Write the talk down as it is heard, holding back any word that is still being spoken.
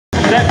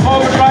Step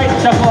forward right,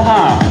 shuffle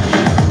half.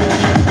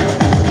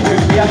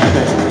 Move the up a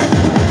bit.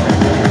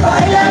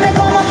 Báilame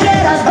como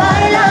quieras,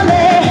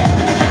 báilame,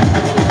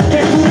 que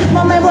tu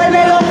ritmo me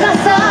vuelve loca,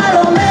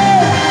 Salome.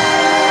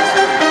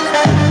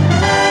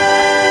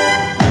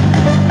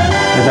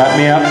 Is that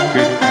me up?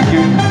 Good, thank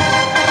you.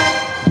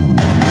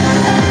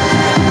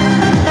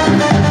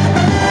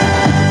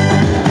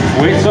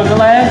 Weights on the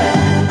left.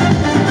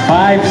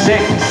 5,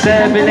 6,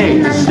 7,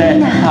 8.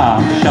 Step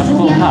half,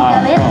 shuffle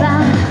half.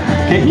 Rock.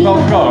 Kick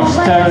ball cross,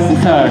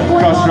 turn, turn.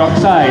 Cross rock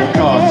side,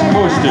 cross.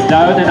 Coaster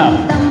down and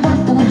up.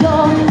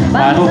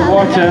 Paddle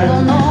water.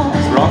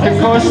 Rock and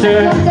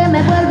coaster.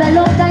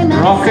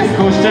 Rock and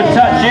coaster.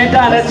 Touch you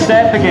down and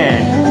step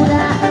again.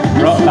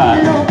 Rock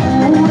back.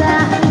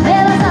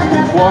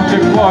 Water,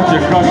 water.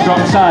 Cross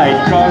rock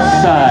side, cross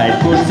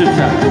side. Coaster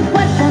turn.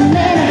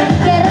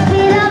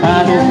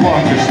 Paddle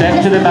water,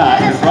 step to the back,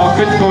 rock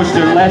and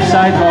coaster, left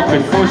side, rock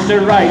and coaster,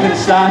 right, and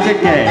start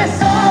again.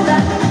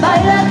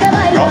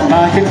 Rock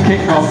back and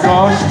kick off,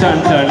 cross,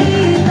 turn, turn,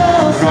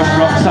 cross,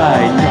 rock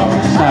side,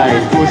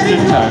 coaster,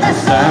 turn,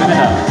 down and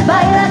up.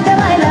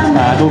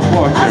 Paddle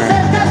water,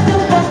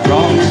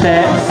 rock,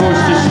 step,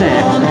 coaster,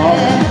 step,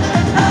 rock,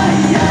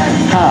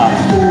 half.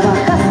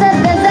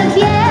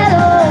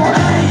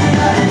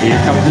 Here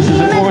comes, this is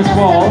the fourth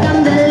wall,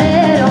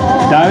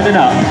 down and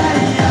up.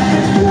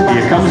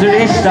 Here comes the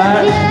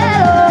restart.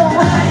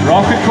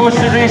 Rock and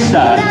coaster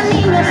restart.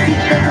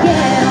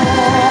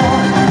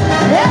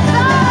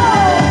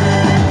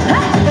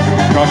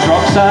 Cross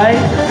rock side.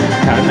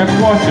 Turn a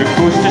quarter,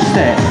 coaster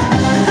step.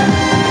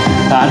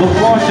 Paddle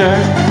water.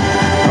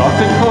 Rock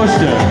and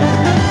coaster.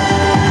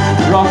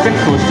 Rock and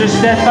coaster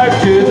step out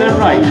to the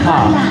right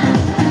half.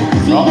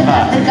 Rock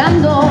back.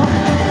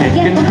 Kick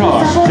and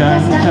cross.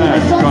 Turn, turn.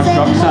 Cross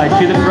rock side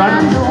to the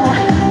front.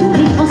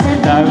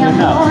 Down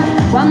and up.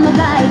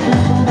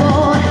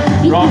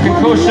 Rock and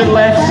coaster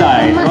left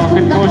side, rock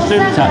and coaster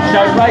touch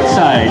out right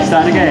side,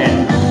 start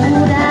again.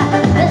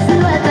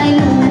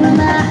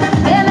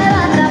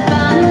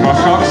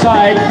 Cross rock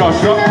side,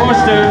 cross rock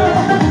coaster,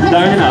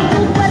 down and up.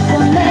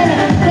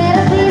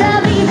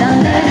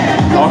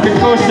 Rock and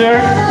coaster,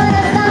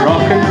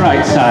 rock and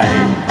right side.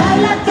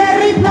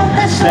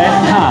 Step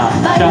half,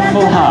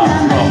 shuffle half,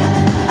 rock.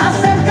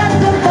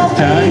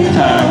 Turn,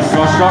 turn,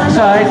 cross rock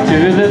side,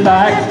 to the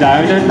back,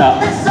 down and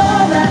up.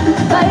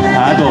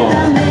 Paddle.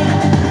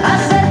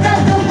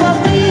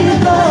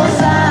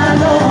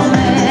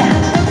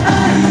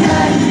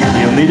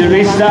 You'll need a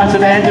restart at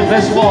the end of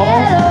this wall.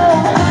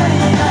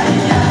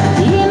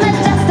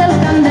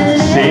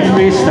 Same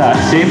restart,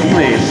 same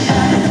place.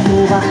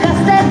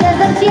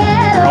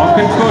 Rock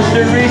and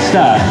coaster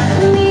restart.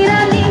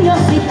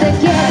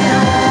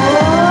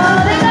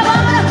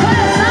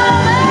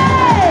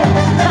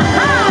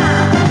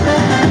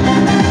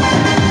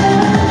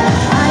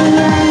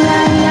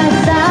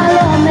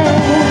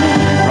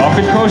 Rock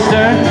and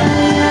coaster.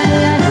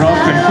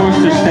 Rock and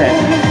coaster step.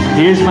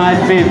 Here's my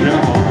favourite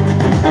one.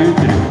 2,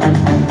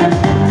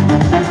 3.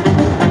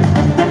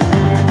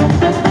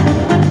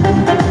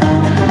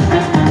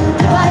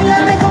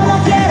 Báilame como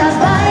quieras,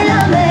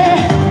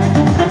 báilame,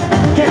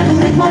 que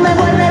tu ritmo me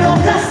vuelve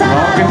loca, Salome.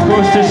 Rock and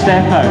coaster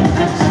step out.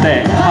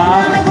 Step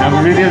half. Now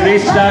we're ready to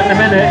restart in a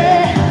minute.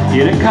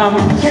 Here it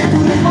comes. Que tu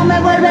ritmo me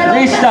vuelve loca,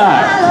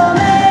 Restart.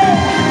 Salome.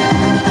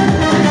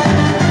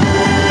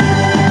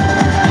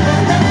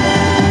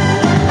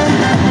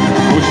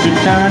 Coaster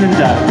turn and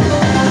down.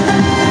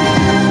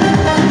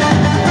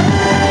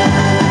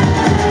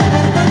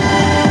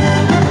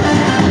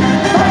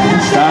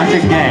 Start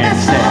again,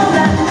 step.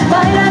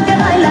 Baila que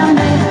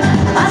bailame,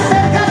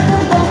 acércate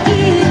un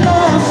poquito,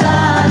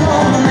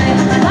 Salome.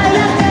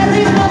 Baila que el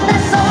ritmo te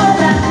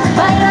sobra,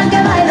 baila que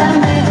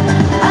bailame,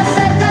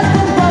 acércate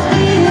un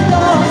poquito,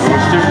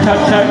 Coaster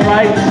touch out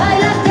right.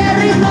 baila que el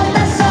ritmo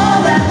te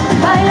sobra,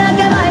 baila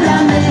que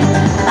bailame,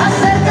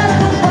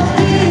 acércate un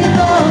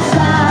poquito,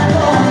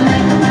 Salome.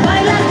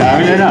 Baila que Down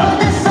el and ritmo up.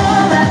 te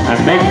sobra, And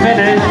big baila que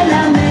finish.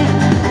 bailame,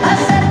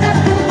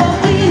 acércate un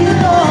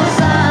poquito,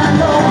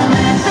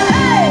 Salome.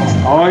 Hey!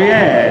 Oh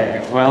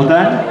yeah, well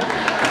done.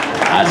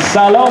 That's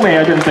Salome.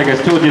 I didn't think I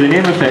told you the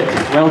name of it.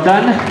 Well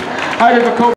done. How did it go?